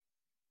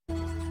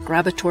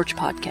Grab a Torch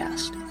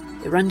podcast,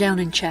 a rundown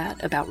and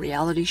chat about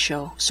reality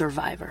show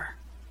Survivor.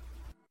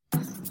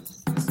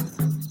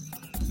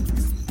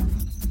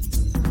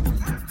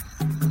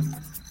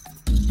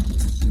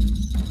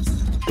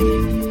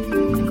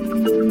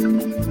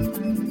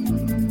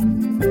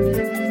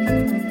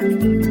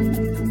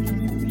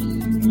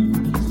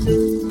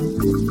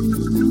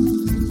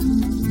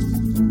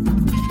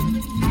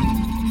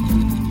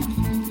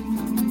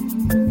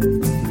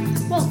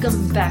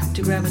 Welcome back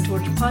to Grab a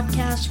Torch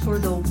podcast for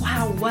the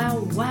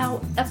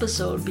wow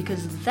episode,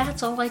 because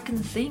that's all I can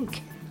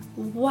think.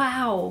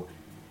 Wow.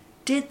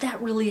 Did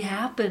that really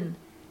happen?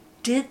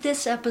 Did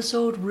this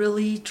episode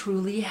really,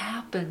 truly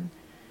happen?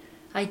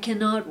 I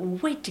cannot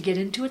wait to get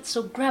into it,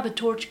 so grab a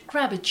torch,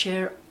 grab a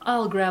chair,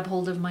 I'll grab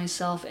hold of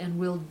myself, and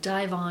we'll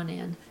dive on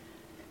in.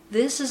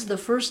 This is the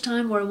first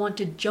time where I want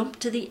to jump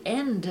to the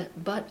end,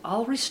 but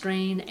I'll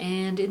restrain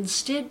and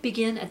instead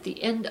begin at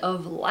the end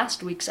of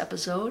last week's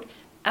episode,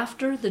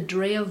 after the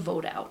Drea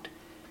vote out.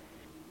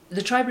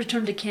 The tribe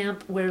returned to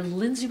camp, where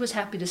Lindsay was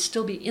happy to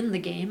still be in the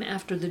game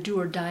after the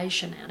do-or-die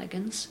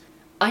shenanigans.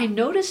 I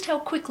noticed how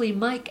quickly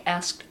Mike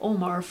asked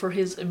Omar for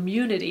his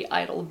immunity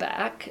idol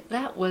back.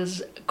 That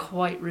was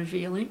quite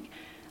revealing.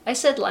 I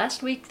said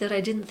last week that I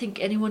didn't think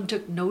anyone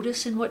took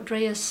notice in what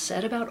Drea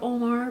said about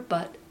Omar,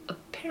 but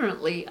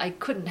apparently I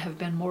couldn't have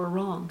been more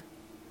wrong.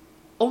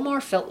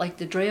 Omar felt like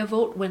the Drea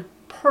vote went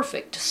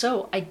perfect,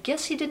 so I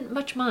guess he didn't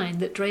much mind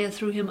that Drea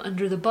threw him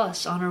under the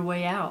bus on her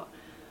way out.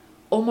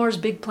 Omar's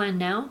big plan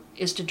now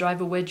is to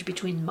drive a wedge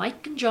between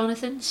Mike and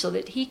Jonathan so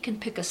that he can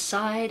pick a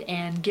side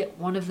and get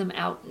one of them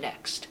out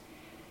next.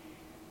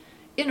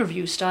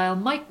 Interview style,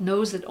 Mike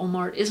knows that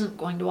Omar isn't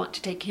going to want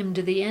to take him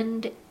to the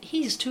end.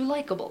 He's too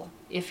likable,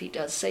 if he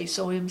does say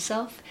so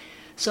himself,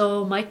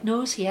 so Mike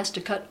knows he has to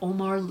cut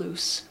Omar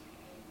loose.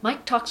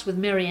 Mike talks with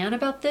Marianne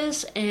about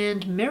this,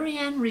 and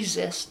Marianne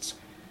resists,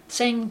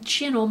 saying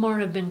she and Omar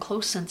have been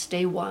close since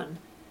day one.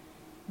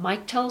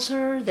 Mike tells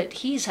her that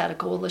he's had a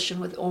coalition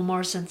with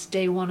Omar since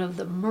day one of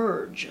the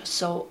merge,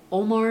 so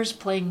Omar's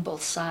playing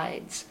both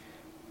sides.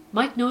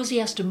 Mike knows he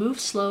has to move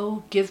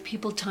slow, give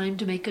people time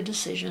to make a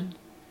decision.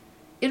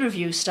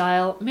 Interview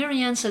style,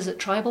 Marianne says at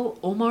Tribal,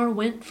 Omar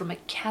went from a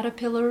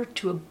caterpillar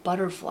to a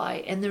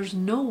butterfly, and there's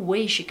no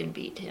way she can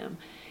beat him.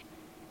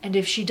 And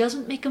if she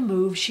doesn't make a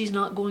move, she's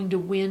not going to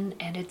win,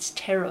 and it's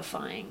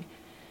terrifying.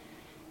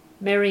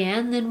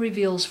 Marianne then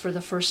reveals for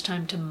the first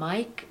time to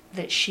Mike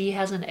that she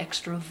has an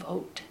extra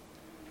vote.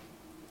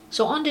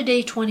 So on to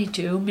day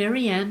 22,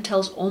 Marianne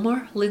tells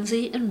Omar,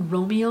 Lindsay, and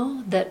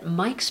Romeo that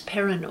Mike's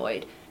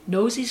paranoid,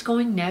 knows he's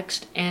going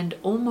next, and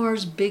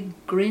Omar's big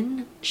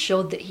grin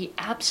showed that he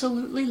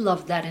absolutely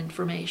loved that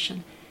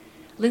information.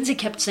 Lindsay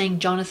kept saying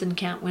Jonathan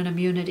can't win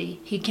immunity.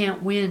 He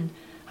can't win.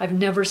 I've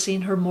never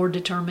seen her more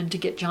determined to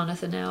get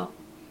Jonathan out.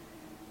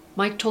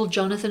 Mike told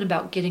Jonathan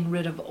about getting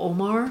rid of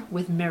Omar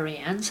with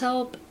Marianne's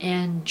help,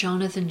 and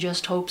Jonathan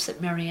just hopes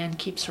that Marianne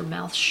keeps her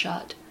mouth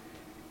shut.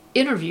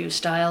 Interview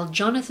style,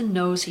 Jonathan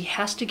knows he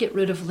has to get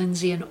rid of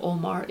Lindsay and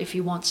Omar if he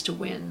wants to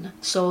win,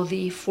 so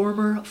the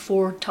former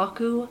four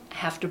Taku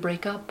have to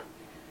break up.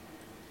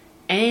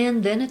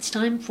 And then it's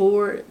time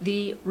for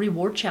the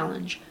reward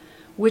challenge,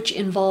 which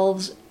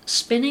involves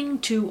spinning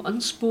to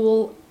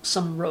unspool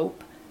some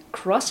rope,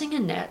 crossing a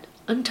net,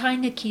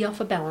 untying a key off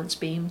a balance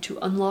beam to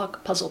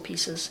unlock puzzle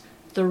pieces.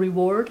 The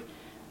reward,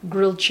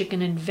 grilled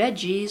chicken and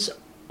veggies,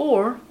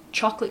 or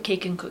chocolate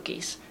cake and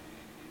cookies.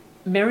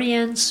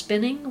 Marianne's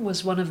spinning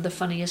was one of the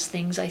funniest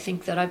things I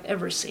think that I've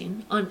ever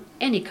seen on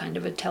any kind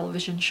of a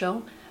television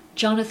show.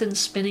 Jonathan's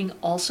spinning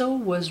also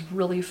was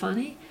really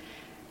funny.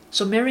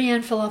 So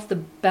Marianne fell off the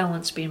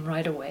balance beam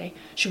right away.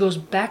 She goes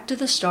back to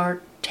the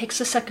start,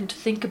 takes a second to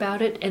think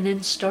about it, and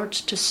then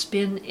starts to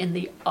spin in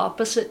the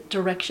opposite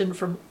direction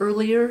from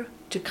earlier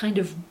to kind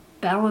of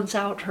balance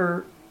out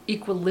her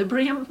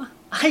equilibrium,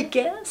 I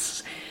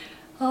guess.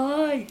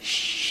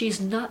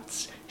 She's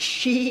nuts.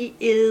 She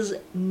is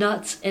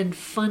nuts and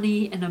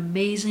funny and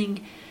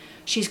amazing.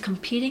 She's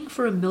competing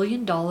for $1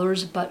 million,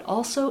 but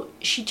also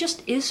she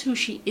just is who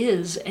she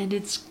is, and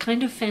it's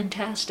kind of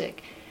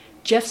fantastic.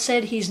 Jeff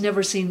said he's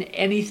never seen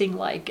anything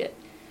like it.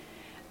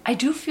 I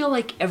do feel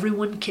like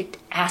everyone kicked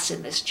ass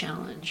in this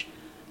challenge.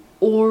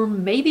 Or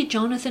maybe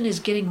Jonathan is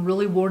getting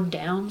really worn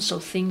down so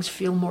things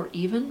feel more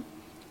even.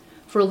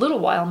 For a little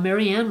while,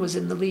 Marianne was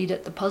in the lead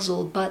at the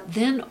puzzle, but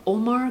then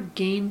Omar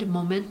gained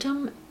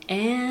momentum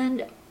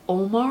and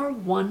Omar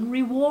won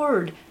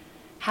reward.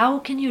 How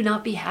can you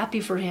not be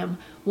happy for him?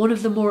 One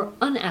of the more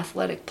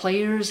unathletic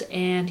players,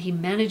 and he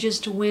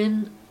manages to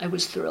win. I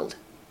was thrilled.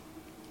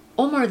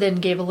 Omar then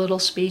gave a little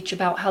speech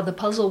about how the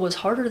puzzle was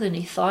harder than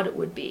he thought it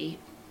would be.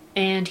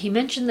 And he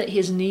mentioned that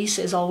his niece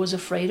is always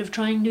afraid of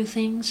trying new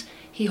things.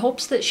 He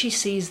hopes that she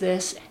sees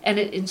this and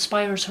it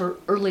inspires her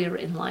earlier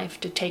in life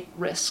to take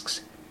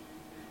risks.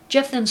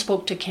 Jeff then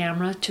spoke to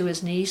camera to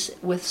his niece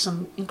with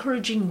some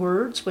encouraging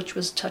words, which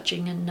was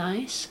touching and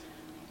nice.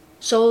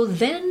 So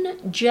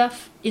then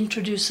Jeff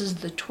introduces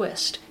the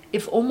twist.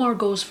 If Omar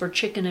goes for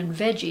chicken and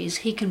veggies,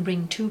 he can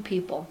bring 2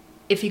 people.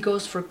 If he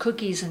goes for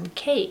cookies and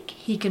cake,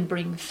 he can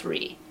bring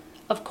 3.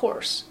 of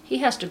course, he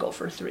has to go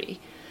for 3.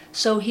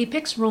 So he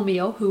picks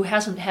Romeo, who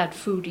hasn't had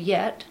food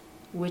yet,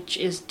 which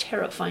is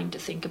terrifying to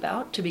think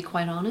about, to be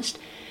quite honest.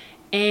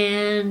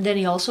 And then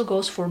he also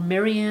goes for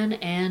Marianne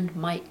and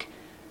Mike.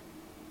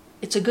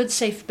 It's a good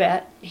safe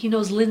bet. He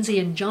knows Lindsay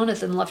and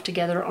Jonathan left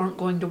together aren't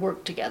going to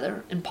work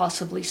together and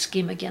possibly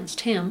scheme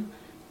against him.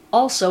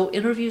 Also,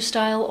 interview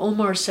style,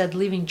 Omar said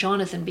leaving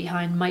Jonathan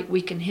behind might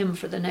weaken him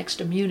for the next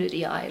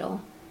immunity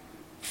idol.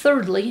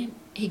 Thirdly,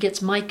 he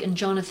gets Mike and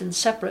Jonathan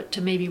separate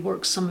to maybe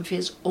work some of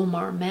his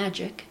Omar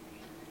magic.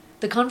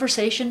 The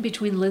conversation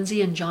between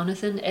Lindsay and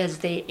Jonathan as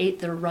they ate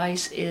their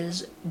rice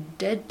is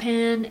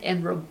deadpan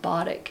and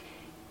robotic.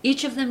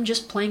 Each of them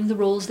just playing the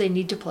roles they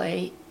need to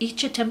play,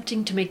 each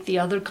attempting to make the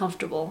other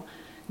comfortable,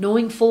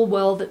 knowing full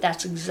well that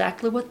that's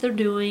exactly what they're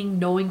doing,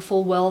 knowing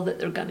full well that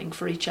they're gunning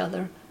for each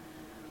other.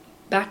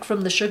 Back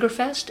from the Sugar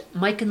Fest,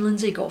 Mike and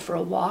Lindsay go for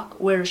a walk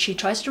where she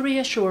tries to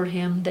reassure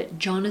him that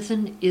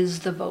Jonathan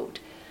is the vote.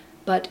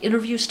 But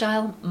interview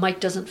style, Mike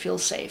doesn't feel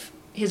safe.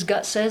 His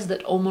gut says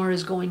that Omar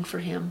is going for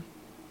him.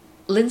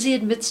 Lindsay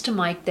admits to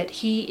Mike that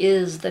he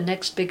is the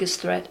next biggest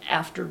threat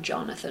after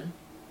Jonathan.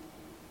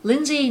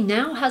 Lindsay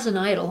now has an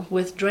idol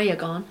with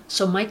Dragon,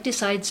 so Mike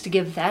decides to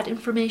give that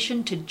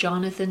information to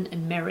Jonathan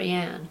and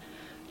Marianne.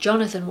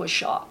 Jonathan was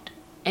shocked,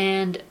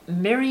 and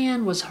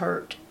Marianne was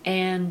hurt,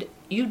 and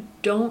you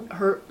don't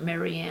hurt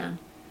Marianne.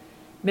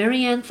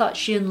 Marianne thought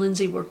she and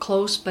Lindsay were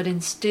close, but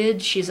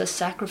instead she's a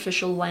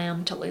sacrificial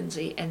lamb to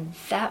Lindsay, and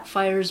that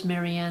fires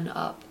Marianne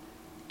up.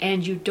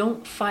 And you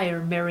don't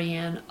fire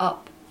Marianne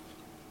up.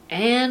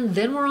 And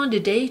then we're on to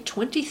day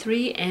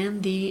 23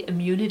 and the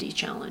immunity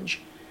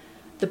challenge.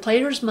 The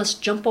players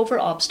must jump over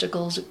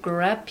obstacles,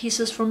 grab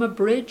pieces from a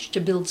bridge to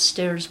build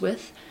stairs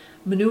with,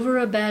 maneuver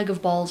a bag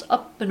of balls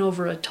up and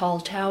over a tall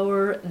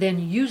tower,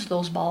 then use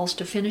those balls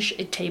to finish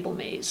a table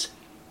maze.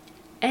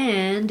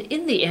 And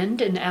in the end,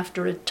 and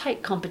after a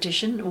tight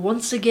competition,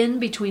 once again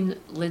between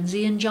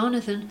Lindsay and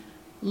Jonathan,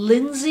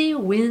 Lindsay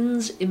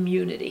wins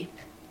immunity.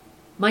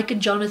 Mike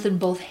and Jonathan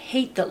both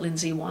hate that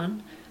Lindsay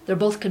won. They're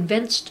both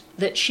convinced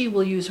that she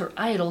will use her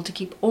idol to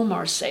keep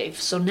Omar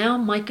safe, so now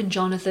Mike and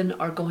Jonathan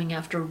are going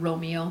after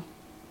Romeo.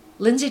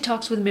 Lindsay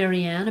talks with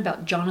Marianne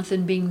about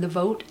Jonathan being the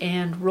vote,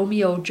 and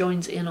Romeo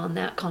joins in on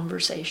that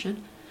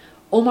conversation.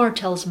 Omar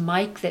tells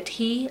Mike that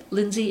he,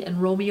 Lindsay,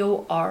 and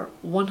Romeo are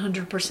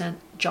 100%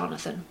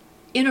 Jonathan.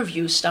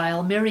 Interview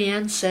style,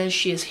 Marianne says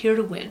she is here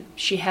to win.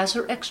 She has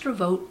her extra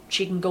vote,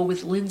 she can go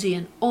with Lindsay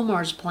and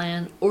Omar's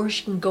plan, or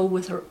she can go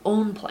with her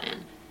own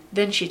plan.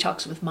 Then she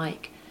talks with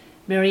Mike.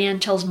 Marianne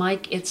tells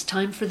Mike it's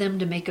time for them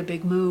to make a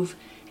big move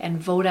and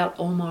vote out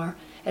Omar,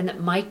 and that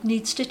Mike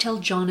needs to tell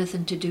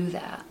Jonathan to do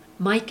that.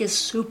 Mike is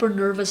super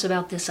nervous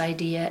about this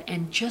idea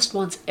and just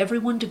wants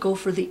everyone to go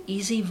for the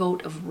easy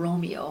vote of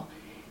Romeo.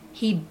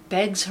 He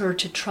begs her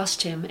to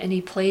trust him, and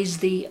he plays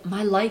the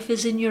 "my life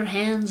is in your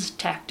hands"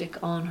 tactic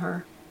on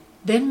her.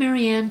 Then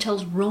Marianne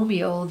tells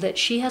Romeo that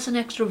she has an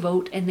extra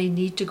vote and they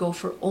need to go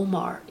for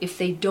Omar. If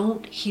they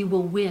don't, he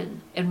will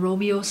win. And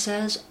Romeo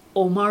says,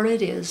 "Omar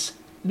it is."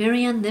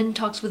 Marianne then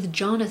talks with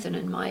Jonathan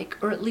and Mike,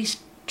 or at least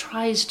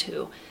tries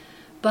to,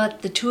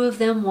 but the two of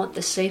them want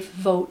the safe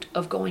vote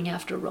of going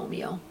after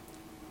Romeo.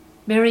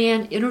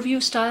 Marianne, interview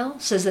style,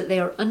 says that they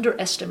are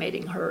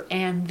underestimating her,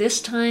 and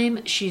this time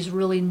she's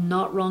really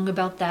not wrong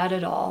about that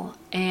at all.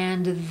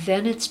 And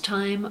then it's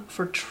time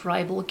for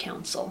tribal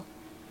council.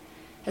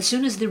 As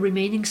soon as the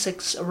remaining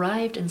 6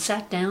 arrived and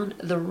sat down,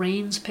 the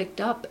rains picked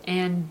up,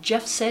 and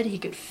Jeff said he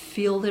could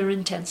feel their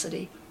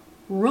intensity.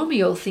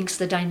 Romeo thinks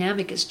the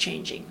dynamic is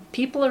changing.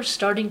 People are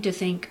starting to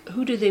think,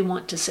 who do they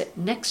want to sit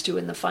next to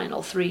in the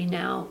final 3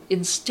 now,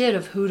 instead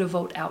of who to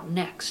vote out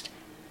next.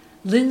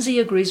 Lindsay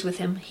agrees with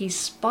him. He's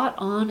spot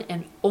on,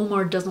 and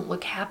Omar doesn't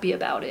look happy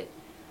about it.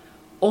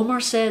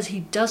 Omar says he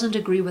doesn't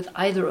agree with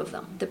either of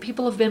them, that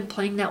people have been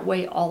playing that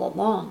way all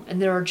along,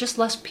 and there are just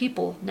less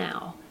people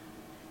now.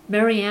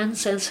 Marianne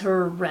says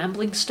her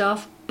rambling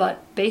stuff,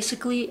 but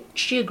basically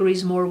she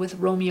agrees more with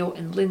Romeo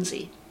and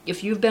Lindsay.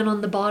 If you've been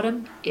on the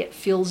bottom, it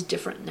feels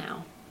different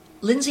now.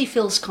 Lindsay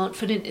feels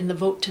confident in the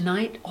vote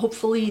tonight.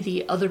 Hopefully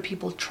the other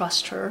people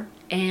trust her,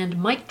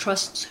 and Mike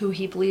trusts who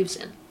he believes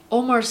in.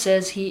 Omar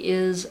says he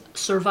is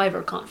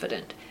survivor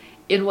confident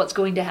in what's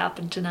going to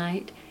happen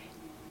tonight.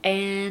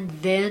 And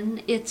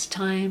then it's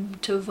time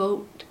to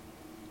vote.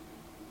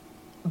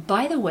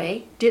 By the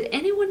way, did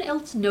anyone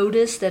else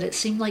notice that it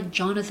seemed like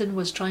Jonathan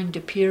was trying to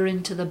peer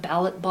into the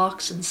ballot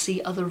box and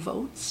see other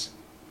votes?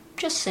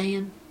 Just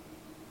saying.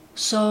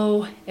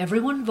 So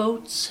everyone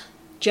votes.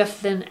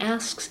 Jeff then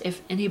asks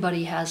if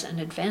anybody has an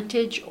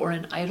advantage or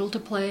an idol to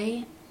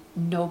play.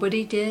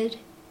 Nobody did.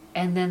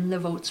 And then the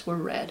votes were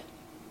read.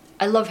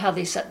 I love how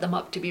they set them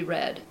up to be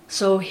read.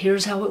 So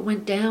here's how it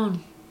went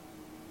down.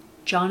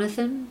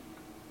 Jonathan,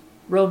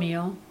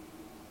 Romeo,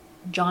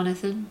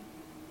 Jonathan,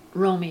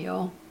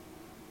 Romeo,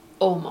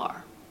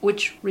 Omar,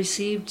 which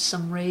received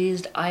some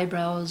raised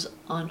eyebrows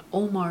on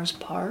Omar's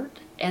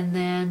part, and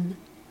then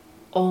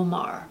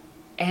Omar.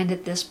 And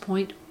at this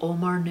point,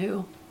 Omar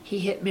knew. He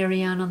hit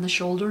Marianne on the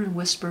shoulder and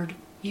whispered,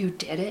 "You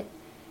did it."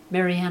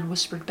 Marianne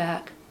whispered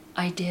back,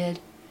 "I did."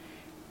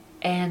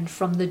 And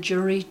from the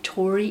jury,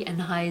 Tori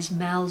and Hai's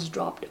mouths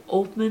dropped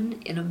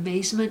open in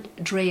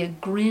amazement. Drea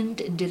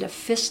grinned and did a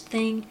fist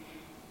thing.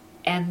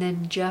 And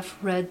then Jeff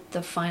read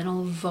the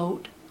final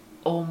vote,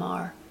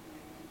 Omar.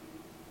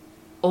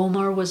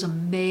 Omar was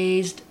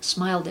amazed,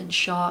 smiled in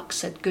shock,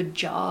 said good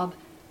job.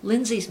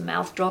 Lindsay's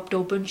mouth dropped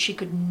open. She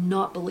could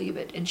not believe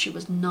it, and she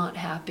was not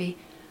happy.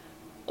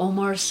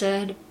 Omar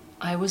said,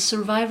 I was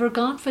survivor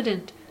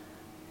confident.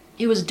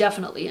 He was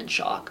definitely in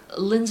shock.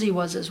 Lindsay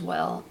was as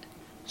well.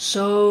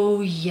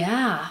 So,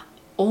 yeah,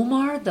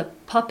 Omar, the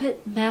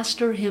puppet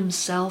master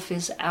himself,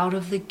 is out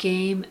of the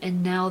game,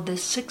 and now the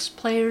 6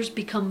 players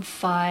become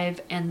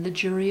 5, and the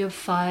jury of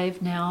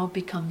 5 now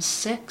becomes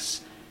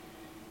 6.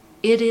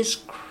 It is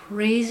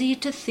crazy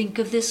to think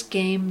of this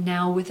game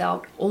now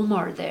without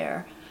Omar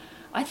there.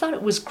 I thought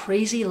it was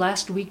crazy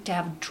last week to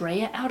have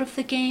Drea out of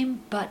the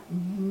game, but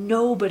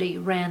nobody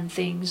ran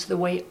things the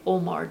way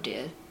Omar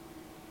did.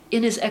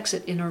 In his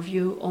exit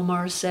interview,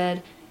 Omar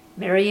said,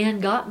 Marianne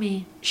got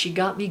me. She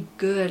got me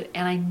good,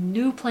 and I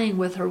knew playing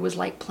with her was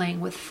like playing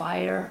with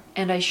fire,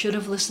 and I should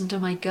have listened to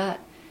my gut.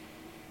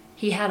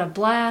 He had a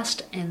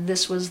blast, and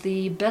this was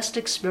the best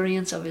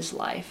experience of his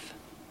life.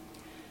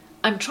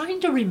 I'm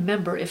trying to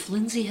remember if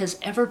Lindsay has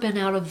ever been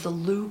out of the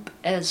loop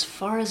as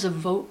far as a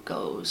vote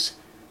goes.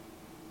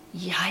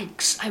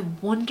 Yikes, I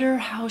wonder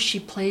how she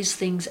plays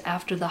things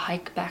after the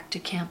hike back to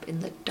camp in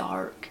the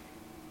dark.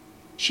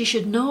 She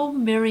should know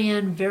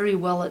Marianne very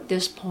well at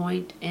this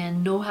point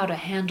and know how to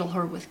handle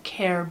her with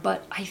care,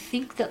 but I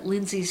think that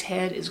Lindsay's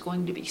head is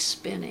going to be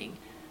spinning.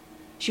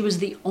 She was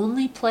the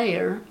only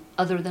player,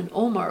 other than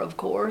Omar of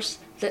course,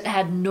 that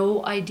had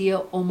no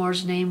idea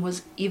Omar's name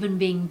was even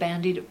being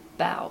bandied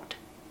about.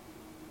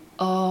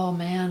 Oh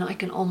man, I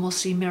can almost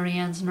see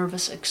Marianne's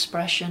nervous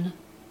expression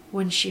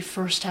when she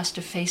first has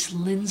to face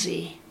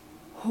Lindsay.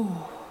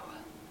 Whew.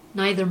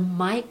 Neither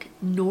Mike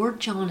nor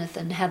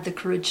Jonathan had the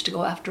courage to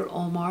go after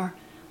Omar,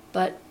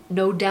 but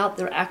no doubt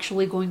they're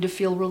actually going to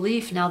feel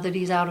relief now that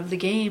he's out of the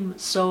game,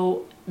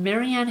 so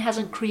Marianne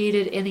hasn't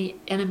created any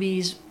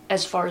enemies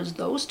as far as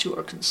those two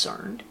are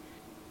concerned.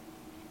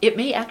 It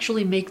may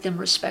actually make them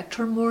respect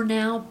her more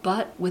now,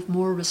 but with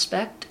more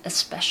respect,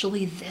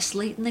 especially this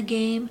late in the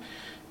game,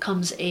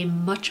 comes a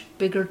much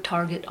bigger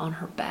target on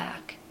her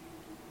back.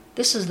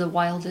 This is the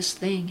wildest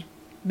thing.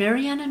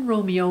 Marianne and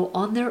Romeo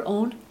on their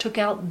own took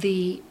out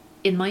the,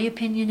 in my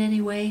opinion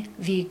anyway,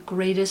 the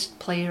greatest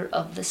player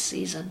of the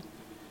season.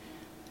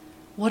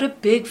 What a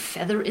big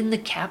feather in the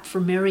cap for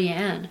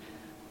Marianne.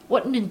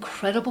 What an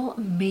incredible,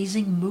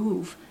 amazing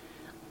move.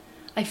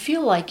 I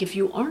feel like if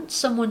you aren't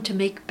someone to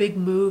make big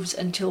moves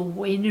until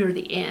way near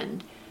the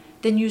end,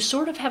 then you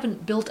sort of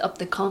haven't built up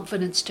the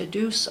confidence to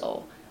do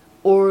so,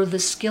 or the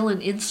skill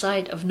and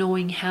insight of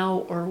knowing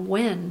how or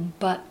when,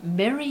 but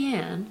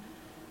Marianne,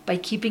 by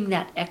keeping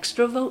that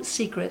extra vote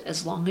secret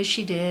as long as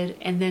she did,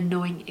 and then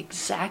knowing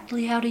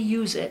exactly how to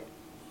use it,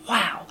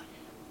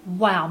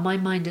 wow, my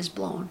mind is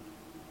blown.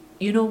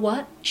 You know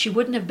what? She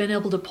wouldn't have been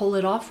able to pull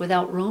it off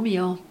without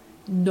Romeo.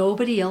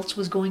 Nobody else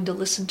was going to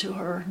listen to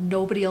her.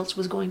 Nobody else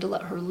was going to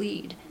let her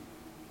lead.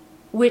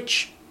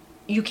 Which,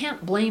 you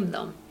can't blame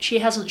them. She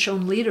hasn't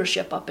shown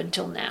leadership up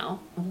until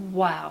now.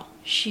 Wow,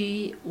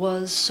 she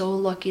was so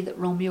lucky that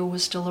Romeo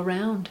was still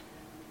around.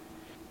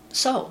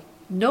 So,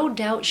 no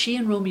doubt she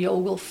and Romeo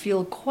will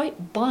feel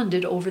quite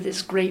bonded over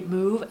this great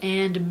move,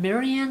 and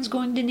Marianne's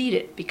going to need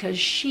it because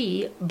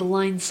she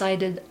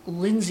blindsided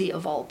Lindsay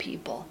of all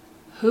people.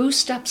 Who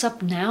steps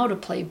up now to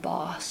play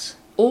boss?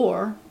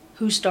 Or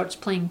who starts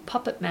playing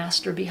puppet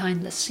master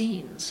behind the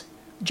scenes?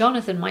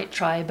 Jonathan might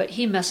try, but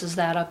he messes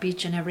that up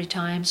each and every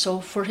time, so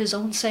for his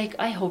own sake,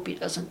 I hope he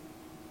doesn't.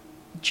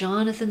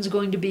 Jonathan's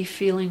going to be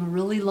feeling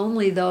really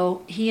lonely,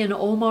 though. He and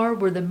Omar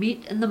were the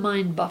meat and the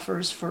mind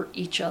buffers for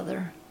each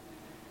other.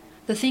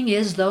 The thing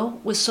is, though,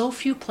 with so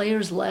few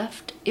players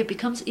left, it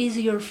becomes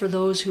easier for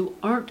those who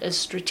aren't as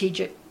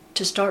strategic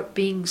to start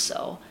being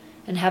so,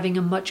 and having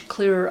a much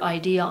clearer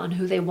idea on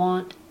who they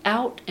want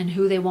out and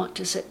who they want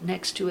to sit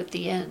next to at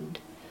the end.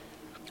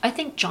 I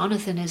think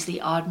Jonathan is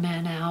the odd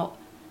man out.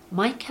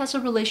 Mike has a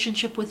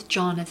relationship with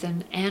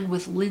Jonathan and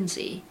with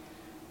Lindsay,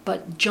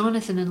 but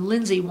Jonathan and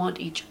Lindsay want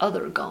each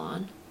other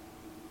gone.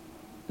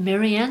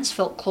 Marianne's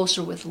felt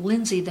closer with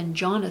Lindsay than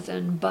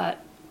Jonathan,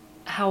 but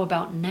how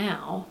about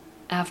now,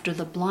 after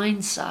the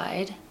blind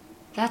side?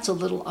 That's a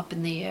little up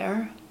in the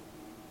air.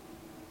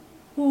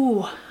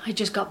 Ooh, I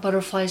just got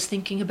butterflies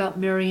thinking about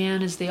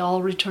Marianne as they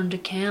all return to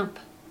camp.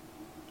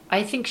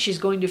 I think she's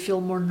going to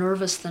feel more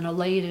nervous than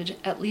elated,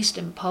 at least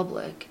in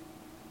public.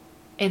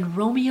 And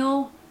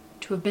Romeo,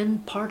 to have been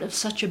part of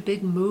such a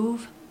big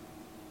move,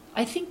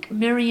 I think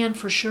Marianne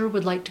for sure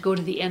would like to go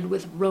to the end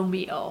with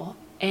Romeo.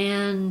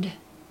 And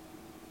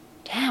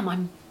damn,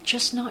 I'm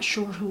just not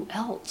sure who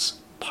else.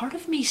 Part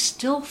of me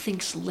still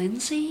thinks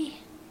Lindsay?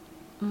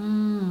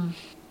 The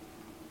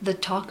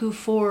Taku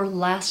 4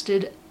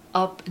 lasted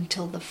up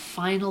until the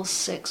final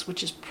 6,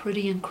 which is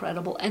pretty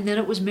incredible. And then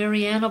it was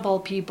Marianne of all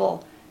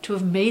people to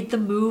have made the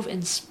move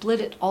and split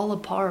it all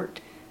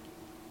apart.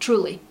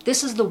 Truly,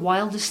 this is the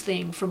wildest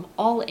thing from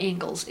all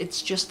angles.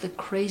 It's just the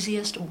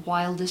craziest,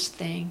 wildest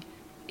thing.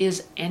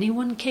 Is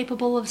anyone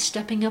capable of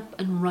stepping up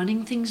and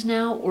running things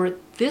now? Or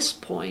at this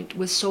point,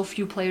 with so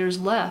few players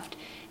left,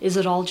 is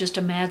it all just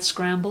a mad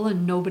scramble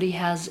and nobody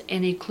has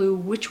any clue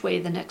which way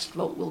the next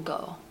vote will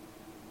go?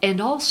 And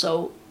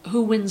also,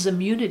 who wins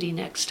immunity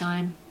next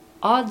time?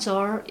 Odds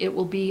are it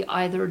will be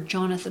either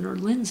Jonathan or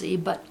Lindsay,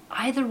 but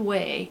either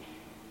way,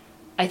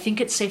 I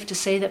think it's safe to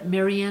say that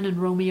Marianne and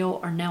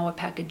Romeo are now a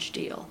package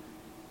deal.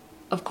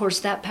 Of course,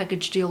 that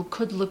package deal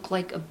could look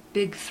like a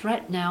big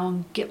threat now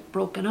and get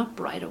broken up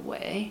right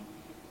away.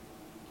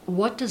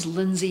 What does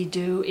Lindsay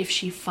do if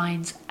she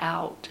finds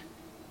out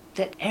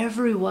that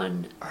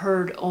everyone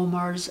heard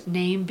Omar's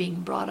name being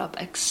brought up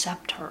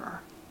except her?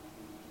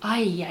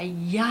 Ay, ay,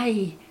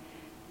 ay.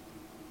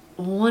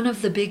 One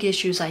of the big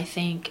issues, I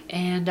think,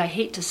 and I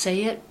hate to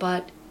say it,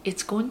 but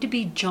it's going to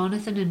be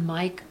Jonathan and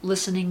Mike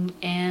listening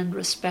and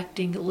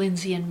respecting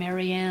Lindsay and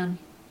Marianne.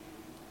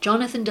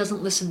 Jonathan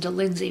doesn't listen to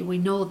Lindsay, we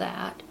know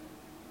that,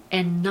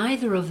 and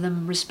neither of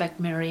them respect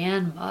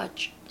Marianne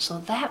much, so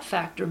that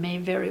factor may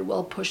very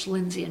well push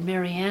Lindsay and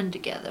Marianne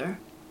together.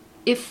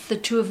 If the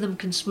two of them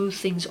can smooth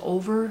things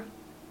over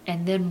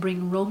and then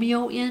bring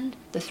Romeo in,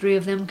 the three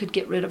of them could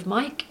get rid of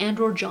Mike and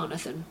or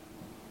Jonathan.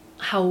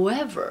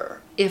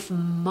 However, if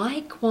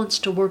Mike wants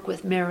to work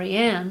with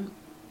Marianne,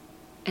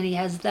 and he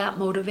has that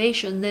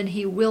motivation, then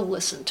he will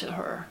listen to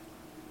her.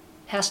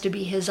 Has to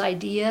be his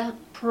idea,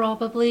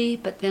 probably,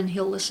 but then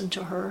he'll listen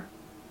to her.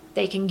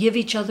 They can give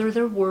each other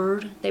their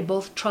word, they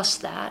both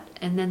trust that,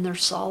 and then they're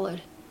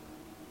solid.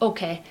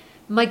 Okay,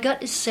 my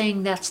gut is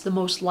saying that's the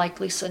most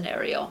likely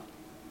scenario.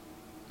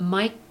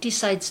 Mike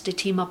decides to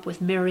team up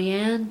with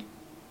Marianne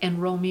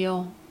and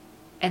Romeo,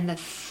 and the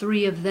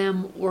three of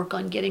them work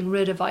on getting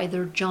rid of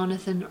either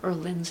Jonathan or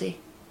Lindsay.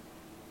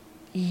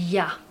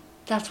 Yeah,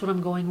 that's what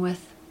I'm going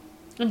with.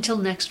 Until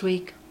next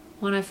week,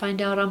 when I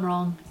find out I'm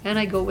wrong and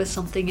I go with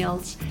something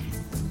else.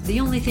 The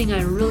only thing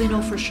I really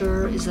know for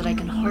sure is that I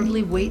can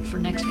hardly wait for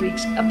next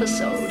week's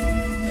episode.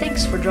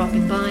 Thanks for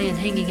dropping by and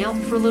hanging out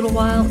for a little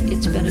while.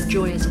 It's been a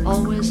joy as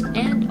always,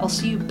 and I'll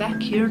see you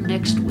back here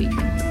next week.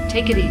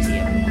 Take it easy,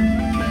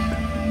 everyone.